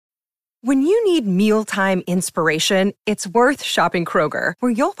When you need mealtime inspiration, it's worth shopping Kroger,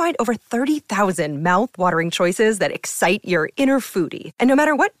 where you'll find over 30,000 mouth-watering choices that excite your inner foodie. And no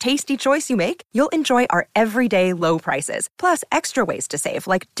matter what tasty choice you make, you'll enjoy our everyday low prices, plus extra ways to save,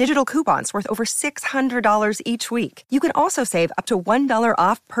 like digital coupons worth over $600 each week. You can also save up to $1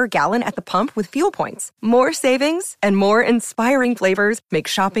 off per gallon at the pump with fuel points. More savings and more inspiring flavors make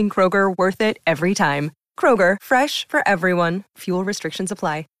shopping Kroger worth it every time. Kroger, fresh for everyone. Fuel restrictions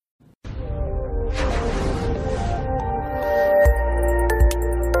apply.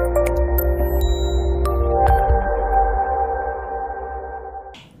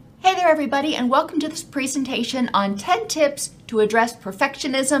 Hey there everybody, and welcome to this presentation on 10 tips to address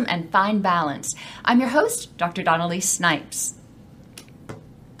perfectionism and find balance. I'm your host, Dr. Dawn-Elise Snipes.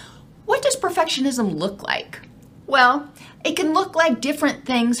 What does perfectionism look like? Well, it can look like different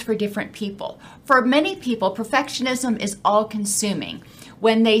things for different people. For many people, perfectionism is all-consuming.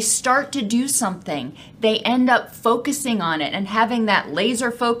 When they start to do something, they end up focusing on it and having that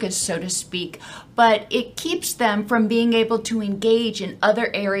laser focus, so to speak, but it keeps them from being able to engage in other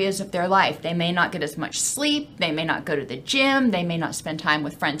areas of their life. They may not get as much sleep, they may not go to the gym, they may not spend time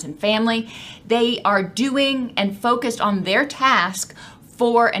with friends and family. They are doing and focused on their task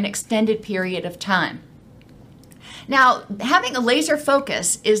for an extended period of time. Now, having a laser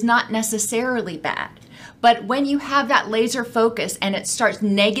focus is not necessarily bad. But when you have that laser focus and it starts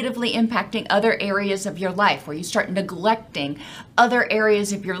negatively impacting other areas of your life, where you start neglecting other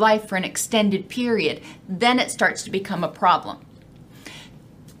areas of your life for an extended period, then it starts to become a problem.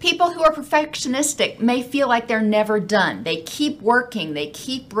 People who are perfectionistic may feel like they're never done. They keep working, they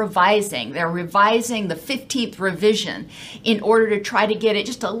keep revising. They're revising the 15th revision in order to try to get it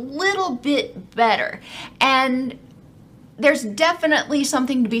just a little bit better. And there's definitely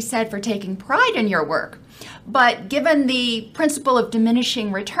something to be said for taking pride in your work. But given the principle of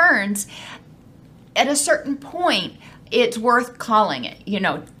diminishing returns, at a certain point, it's worth calling it. You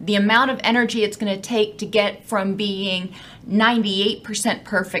know, the amount of energy it's going to take to get from being 98%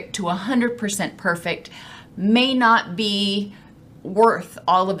 perfect to 100% perfect may not be worth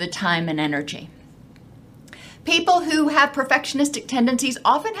all of the time and energy. People who have perfectionistic tendencies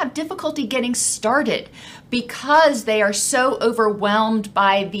often have difficulty getting started because they are so overwhelmed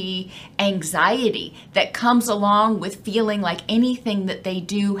by the anxiety that comes along with feeling like anything that they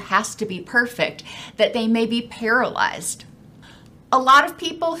do has to be perfect, that they may be paralyzed. A lot of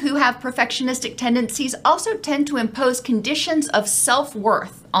people who have perfectionistic tendencies also tend to impose conditions of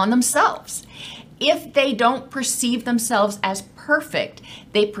self-worth on themselves. If they don't perceive themselves as perfect,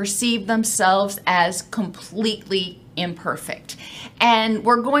 they perceive themselves as completely imperfect. And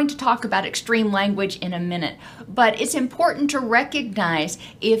we're going to talk about extreme language in a minute, but it's important to recognize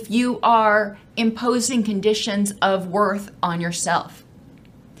if you are imposing conditions of worth on yourself.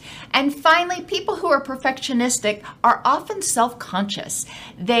 And finally, people who are perfectionistic are often self-conscious.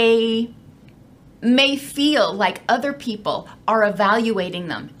 They may feel like other people are evaluating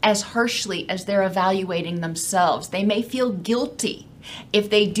them as harshly as they're evaluating themselves. They may feel guilty if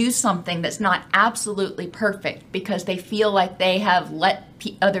they do something that's not absolutely perfect because they feel like they have let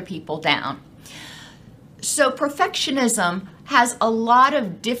other people down. So perfectionism has a lot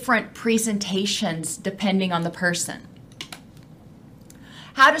of different presentations depending on the person.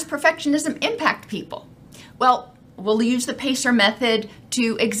 How does perfectionism impact people? Well, we'll use the PACER method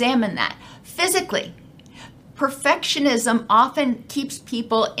to examine that. Physically, perfectionism often keeps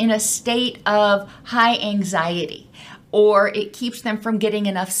people in a state of high anxiety, or it keeps them from getting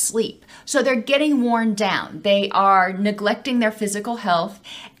enough sleep. So they're getting worn down. They are neglecting their physical health,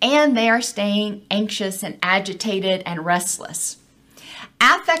 and they are staying anxious and agitated and restless.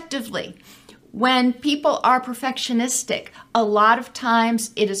 Affectively, when people are perfectionistic, a lot of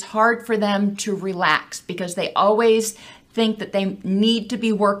times it is hard for them to relax because they always think that they need to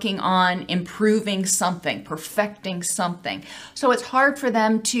be working on improving something, perfecting something. So it's hard for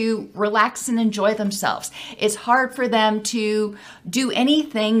them to relax and enjoy themselves. It's hard for them to do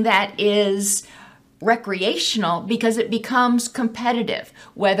anything that is recreational because it becomes competitive,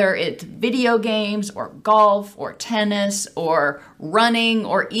 whether it's video games or golf or tennis or running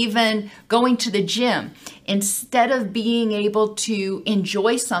or even going to the gym. Instead of being able to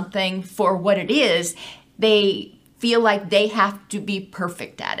enjoy something for what it is, they feel like they have to be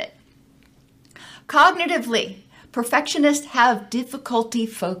perfect at it. Cognitively, perfectionists have difficulty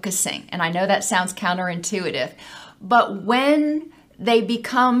focusing, and I know that sounds counterintuitive, but when they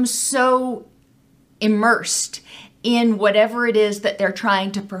become so immersed in whatever it is that they're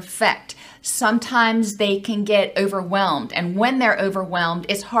trying to perfect. Sometimes they can get overwhelmed, and when they're overwhelmed,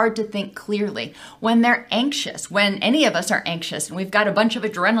 it's hard to think clearly. When they're anxious, when any of us are anxious, and we've got a bunch of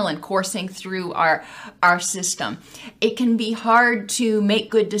adrenaline coursing through our system, it can be hard to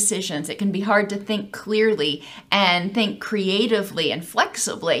make good decisions. It can be hard to think clearly and think creatively and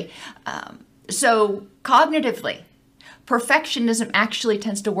flexibly. So cognitively, perfectionism actually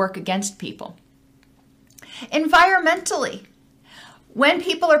tends to work against people. Environmentally, when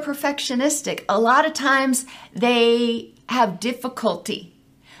people are perfectionistic, a lot of times they have difficulty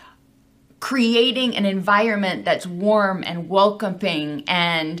creating an environment that's warm and welcoming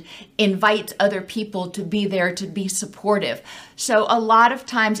and invites other people to be there to be supportive. So a lot of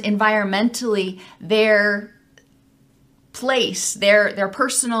times environmentally, their place, their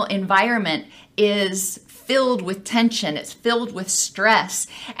personal environment is filled with tension, it's filled with stress,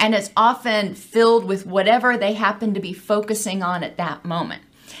 and it's often filled with whatever they happen to be focusing on at that moment.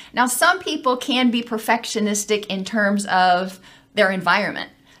 Now, some people can be perfectionistic in terms of their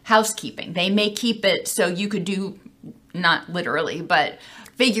environment, housekeeping. They may keep it so you could do, not literally, but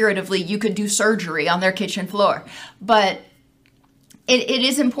figuratively, you could do surgery on their kitchen floor. But it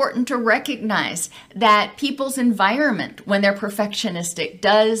is important to recognize that people's environment, when they're perfectionistic,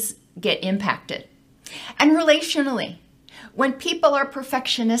 does get impacted. And relationally, when people are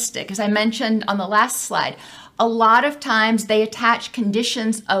perfectionistic, as I mentioned on the last slide, a lot of times they attach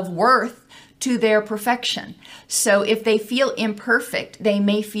conditions of worth to their perfection. So if they feel imperfect, they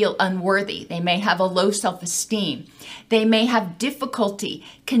may feel unworthy. They may have a low self-esteem. They may have difficulty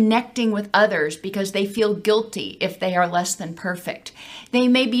connecting with others because they feel guilty if they are less than perfect. They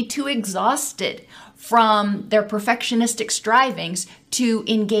may be too exhausted from their perfectionistic strivings to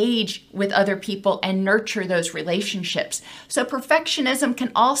engage with other people and nurture those relationships. So perfectionism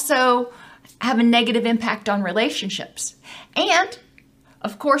can also have a negative impact on relationships. And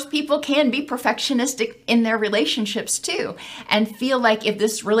of course, people can be perfectionistic in their relationships too, and feel like if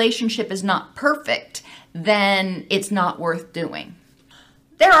this relationship is not perfect, then it's not worth doing.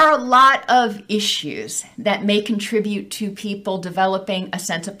 There are a lot of issues that may contribute to people developing a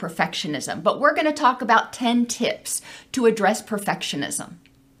sense of perfectionism, but we're going to talk about 10 tips to address perfectionism.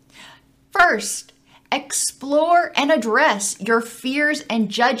 First, explore and address your fears and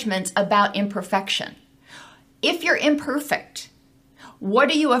judgments about imperfection. If you're imperfect,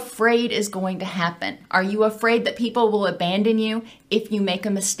 what are you afraid is going to happen? Are you afraid that people will abandon you if you make a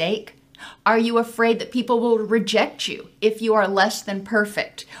mistake? Are you afraid that people will reject you if you are less than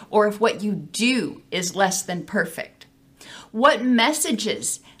perfect, or if what you do is less than perfect? What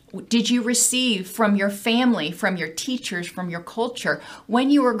messages did you receive from your family, from your teachers, from your culture when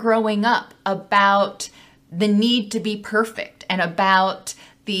you were growing up about the need to be perfect and about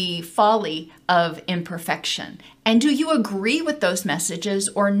the folly of imperfection? And do you agree with those messages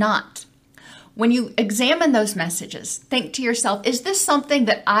or not? When you examine those messages, think to yourself, is this something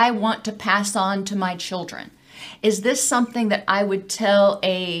that I want to pass on to my children? Is this something that I would tell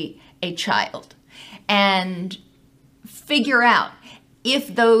a child? And figure out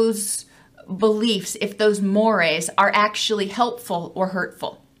if those beliefs, if those mores are actually helpful or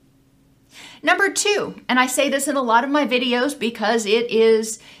hurtful. Number 2, and I say this in a lot of my videos because it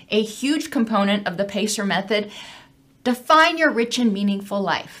is a huge component of the PACER method, define your rich and meaningful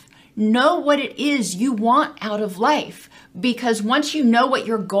life. Know what it is you want out of life, because once you know what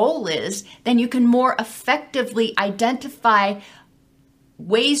your goal is, then you can more effectively identify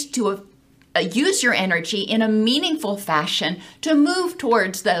ways to use your energy in a meaningful fashion to move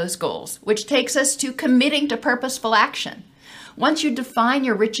towards those goals, which takes us to committing to purposeful action. Once you define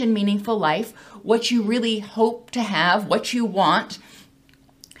your rich and meaningful life, what you really hope to have, what you want,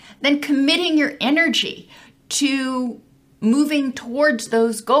 then committing your energy to moving towards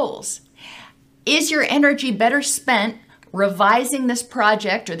those goals. Is your energy better spent revising this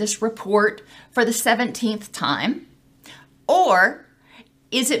project or this report for the 17th time? Or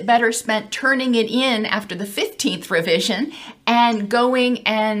is it better spent turning it in after the 15th revision and going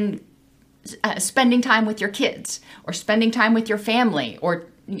and spending time with your kids, or spending time with your family, or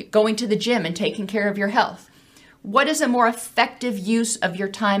going to the gym and taking care of your health? What is a more effective use of your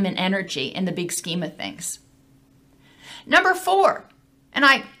time and energy in the big scheme of things? Number 4, and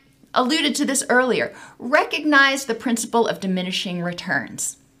I alluded to this earlier, recognize the principle of diminishing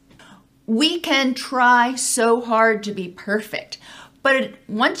returns. We can try so hard to be perfect, but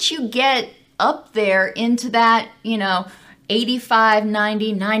once you get up there into that, 85,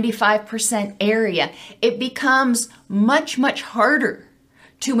 90, 95% area, it becomes much, much harder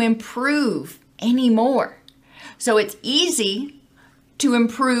to improve anymore. So it's easy to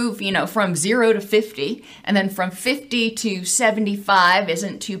improve, from 0 to 50, and then from 50 to 75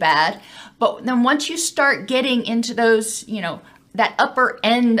 isn't too bad. But then once you start getting into those, that upper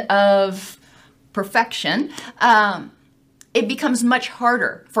end of perfection, it becomes much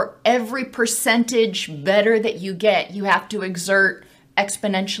harder. For every percentage better that you get, you have to exert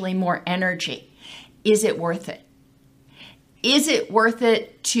exponentially more energy. Is it worth it? Is it worth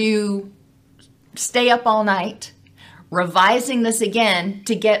it to stay up all night, revising this again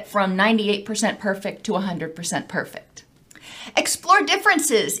to get from 98% perfect to 100% perfect? Explore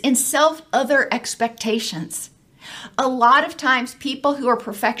differences in self-other expectations. A lot of times people who are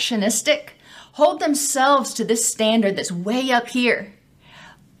perfectionistic hold themselves to this standard that's way up here,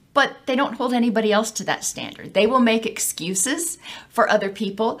 but they don't hold anybody else to that standard. They will make excuses for other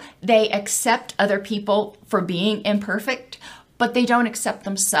people. They accept other people for being imperfect, but they don't accept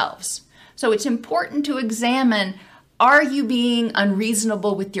themselves. So it's important to examine, are you being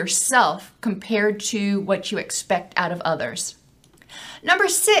unreasonable with yourself compared to what you expect out of others? Number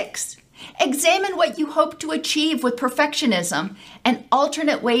 6, examine what you hope to achieve with perfectionism and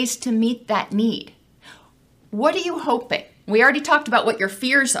alternate ways to meet that need. What are you hoping? We already talked about what your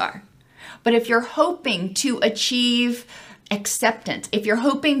fears are, but if you're hoping to achieve acceptance, if you're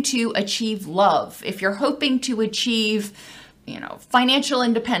hoping to achieve love, if you're hoping to achieve, financial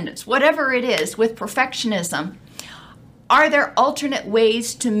independence, whatever it is with perfectionism, are there alternate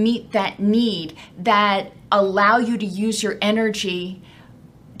ways to meet that need that allow you to use your energy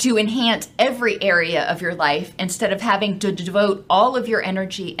to enhance every area of your life instead of having to devote all of your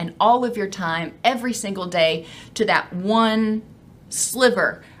energy and all of your time every single day to that one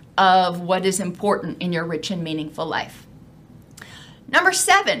sliver of what is important in your rich and meaningful life? Number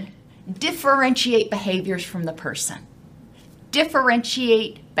 7, differentiate behaviors from the person.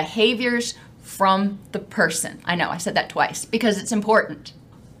 Differentiate behaviors from the person. I know I said that twice because it's important.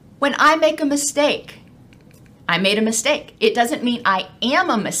 When I make a mistake, I made a mistake. It doesn't mean I am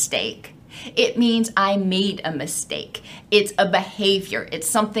a mistake. It means I made a mistake. It's a behavior. It's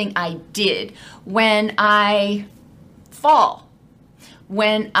something I did. When I fall,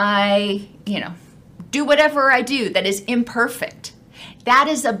 when I, do whatever I do that is imperfect, that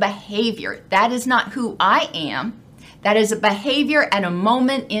is a behavior. That is not who I am. That is a behavior at a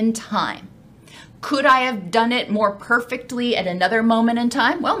moment in time. Could I have done it more perfectly at another moment in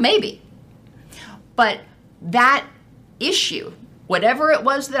time? Well, maybe. But that issue, whatever it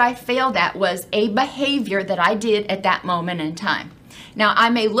was that I failed at, was a behavior that I did at that moment in time. Now, I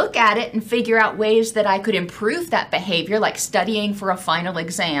may look at it and figure out ways that I could improve that behavior, like studying for a final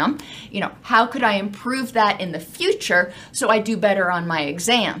exam. How could I improve that in the future so I do better on my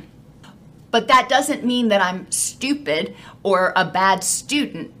exam? But that doesn't mean that I'm stupid or a bad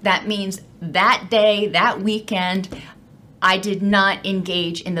student. That means that day, that weekend, I did not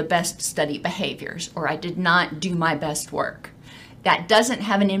engage in the best study behaviors, or I did not do my best work. That doesn't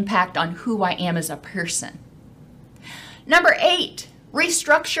have an impact on who I am as a person. Number 8,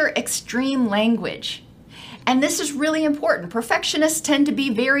 restructure extreme language. And this is really important. Perfectionists tend to be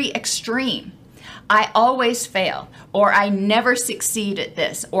very extreme. I always fail, or I never succeed at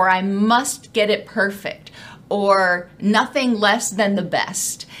this, or I must get it perfect, or nothing less than the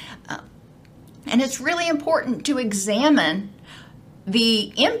best. And it's really important to examine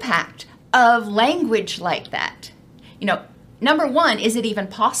the impact of language like that. Number 1, is it even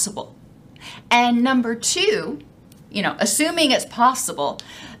possible? And number 2, assuming it's possible,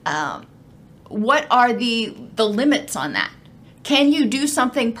 what are the limits on that? Can you do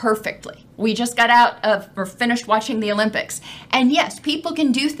something perfectly? We just got out of or finished watching the Olympics. And yes, people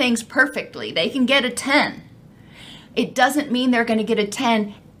can do things perfectly. They can get a 10. It doesn't mean they're going to get a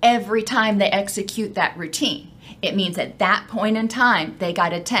 10 every time they execute that routine. It means at that point in time, they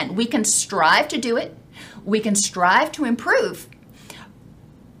got a 10. We can strive to do it. We can strive to improve.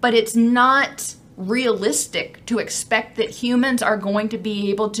 But it's not realistic to expect that humans are going to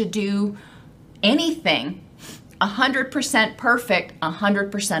be able to do anything 100% perfect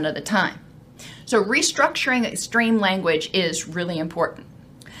 100% of the time. So restructuring extreme language is really important.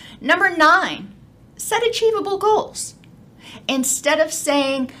 Number 9, set achievable goals. Instead of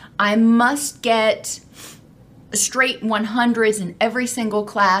saying, I must get straight 100s in every single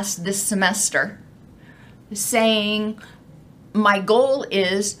class this semester, saying, my goal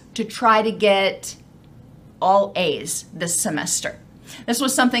is to try to get all A's this semester. This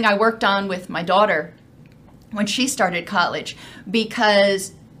was something I worked on with my daughter when she started college,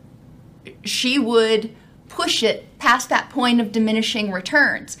 because she would push it past that point of diminishing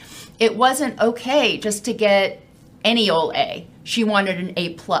returns. It wasn't okay just to get any old A. She wanted an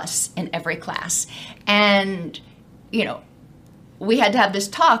A+ in every class. And, we had to have this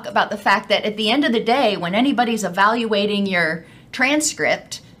talk about the fact that at the end of the day, when anybody's evaluating your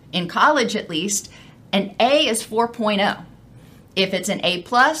transcript, in college at least, an A is 4.0. If it's an A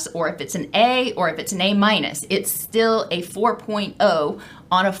plus, or if it's an A, or if it's an A minus, it's still a 4.0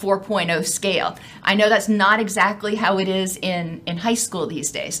 on a 4.0 scale. I know that's not exactly how it is in high school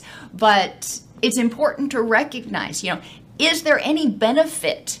these days, but it's important to recognize, is there any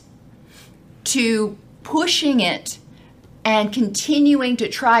benefit to pushing it and continuing to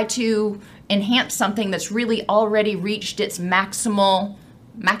try to enhance something that's really already reached its maximal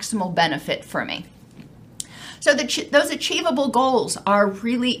benefit for me? So those achievable goals are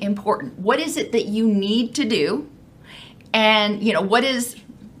really important. What is it that you need to do? And, what is,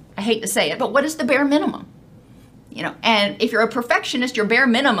 I hate to say it, but what is the bare minimum? And if you're a perfectionist, your bare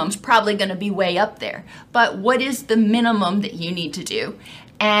minimum's probably going to be way up there. But what is the minimum that you need to do?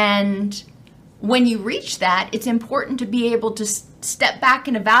 And when you reach that, it's important to be able to step back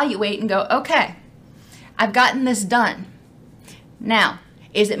and evaluate and go, okay, I've gotten this done. Now,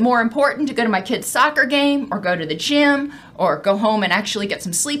 is it more important to go to my kid's soccer game, or go to the gym, or go home and actually get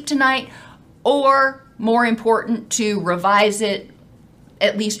some sleep tonight? Or more important to revise it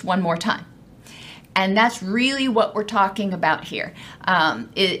at least one more time? And that's really what we're talking about here,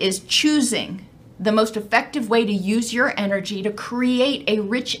 is choosing the most effective way to use your energy to create a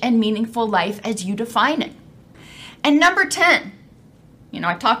rich and meaningful life as you define it. And number 10,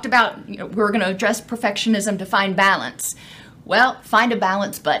 I talked about, we're going to address perfectionism to find balance. Well, find a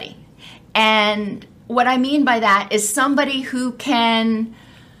balance buddy. And what I mean by that is somebody who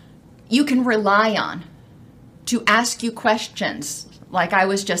you can rely on to ask you questions, like I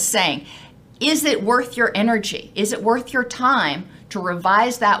was just saying. Is it worth your energy? Is it worth your time to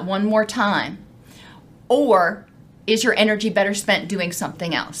revise that one more time? Or is your energy better spent doing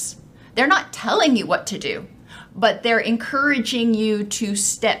something else? They're not telling you what to do, but they're encouraging you to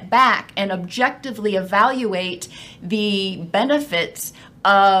step back and objectively evaluate the benefits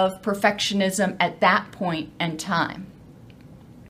of perfectionism at that point in time.